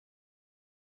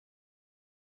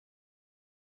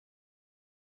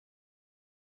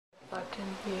button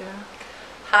here.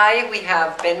 Hi, we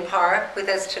have Ben Parr with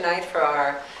us tonight for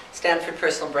our Stanford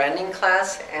personal branding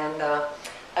class, and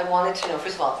I wanted to know,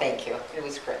 first of all, thank you, it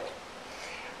was great.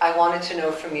 I wanted to know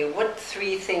from you, what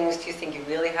 3 things do you think you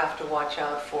really have to watch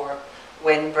out for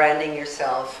when branding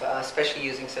yourself, especially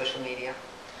using social media?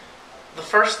 The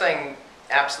first thing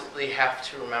absolutely have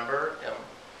to remember,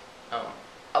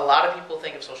 a lot of people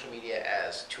think of social media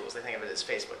as tools. They think of it as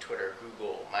Facebook, Twitter,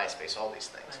 Google, MySpace, all these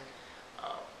things. Right.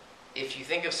 If you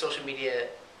think of social media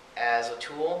as a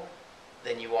tool,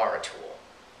 then you are a tool.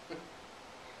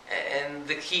 And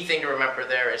the key thing to remember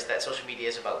there is that social media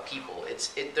is about people.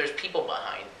 There's people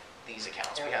behind these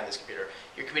accounts, behind this computer.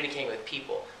 You're communicating with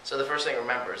people. So the first thing to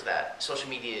remember is that social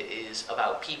media is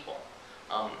about people.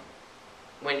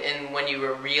 When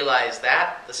you realize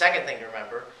that, the second thing to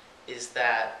remember is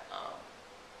that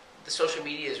the social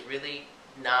media is really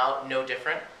now no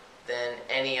different than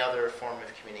any other form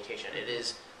of communication. It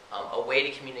is a way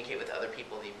to communicate with other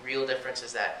people. The real difference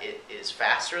is that it is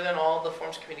faster than all the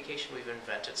forms of communication we've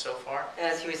invented so far. And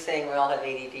as you were saying, we all have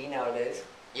ADD nowadays.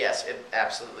 Yes,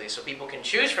 absolutely. So people can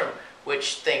choose from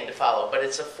which thing to follow, but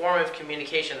it's a form of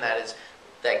communication that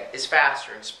is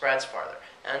faster and spreads farther.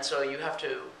 And so you have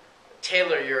to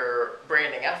tailor your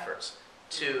branding efforts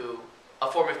to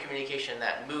a form of communication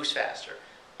that moves faster,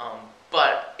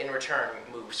 but in return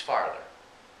moves farther.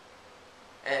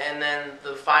 And then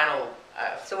the final...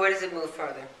 So where does it move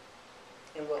farther?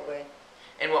 In what way?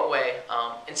 In what way?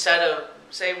 Instead of,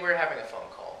 say we're having a phone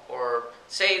call, or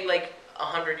say like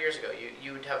 100 years ago,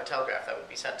 you would have a telegraph that would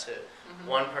be sent to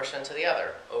one person to the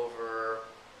other over,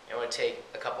 it would take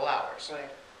a couple hours.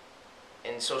 Right.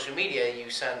 In social media,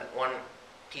 you send one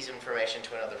piece of information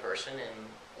to another person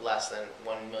in less than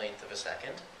 1/millionth of a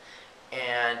second,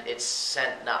 and it's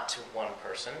sent not to one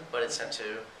person, but it's sent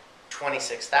to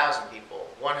 26,000 people,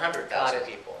 100,000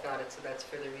 people. Got it. So that's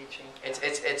further reaching.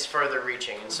 It's further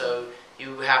reaching, and so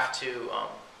you have to.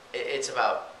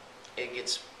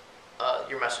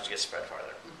 Your message gets spread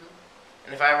farther.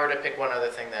 And if I were to pick one other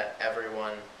thing that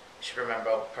everyone should remember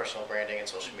about personal branding and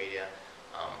social media,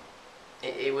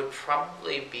 it would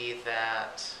probably be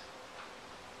that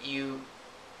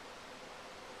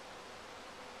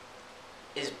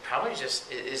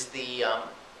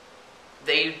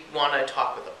they want to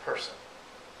talk with a person.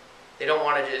 They don't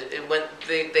want to just, when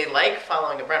they like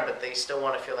following a brand, but they still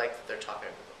want to feel like they're talking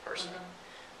with a person.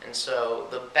 And so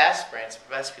the best brands, the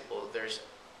best people,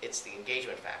 it's the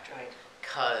engagement factor. Right.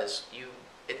 Because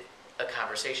a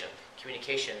conversation.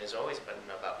 Communication has always been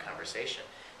about conversation.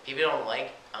 People don't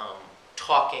like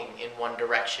talking in one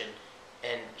direction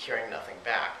and hearing nothing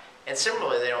back. And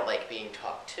similarly, they don't like being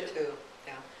talked to.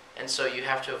 Yeah. And so you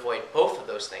have to avoid both of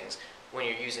those things when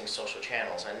you're using social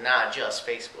channels, and not just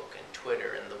Facebook and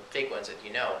Twitter and the big ones that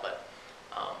you know, but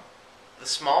the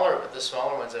smaller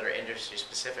ones that are industry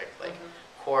specific, like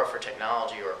Core for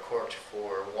technology or Corked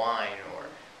for wine, or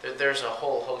there's a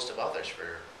whole host of others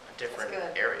for different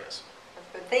areas. That's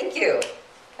good. Thank you.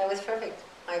 That was perfect.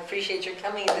 I appreciate your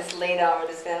coming at this late hour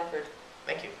to Stanford.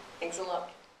 Thank you. Thanks a lot.